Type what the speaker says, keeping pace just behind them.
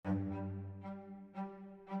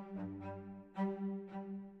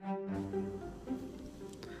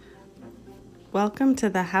Welcome to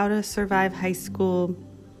the How to Survive High School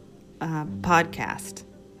podcast.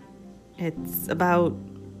 It's about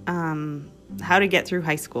how to get through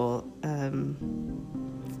high school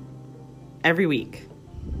every week.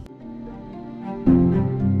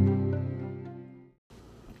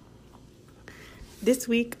 This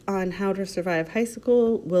week on How to Survive High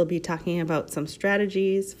School, we'll be talking about some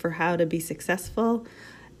strategies for how to be successful,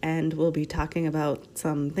 and we'll be talking about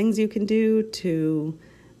some things you can do to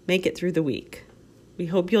make it through the week. We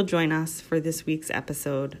hope you'll join us for this week's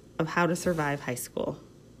episode of How to Survive High School.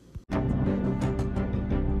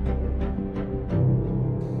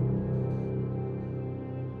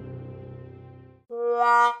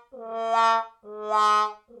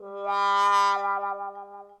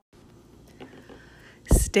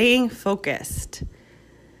 Staying focused.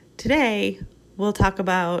 Today, we'll talk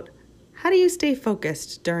about how do you stay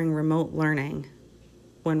focused during remote learning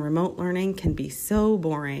when remote learning can be so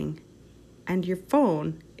boring and your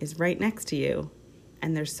phone is right next to you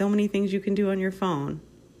and there's so many things you can do on your phone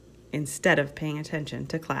instead of paying attention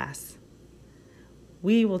to class.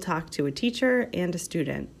 We will talk to a teacher and a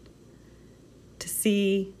student to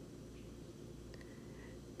see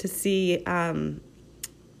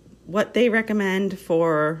what they recommend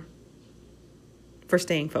for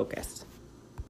staying focused.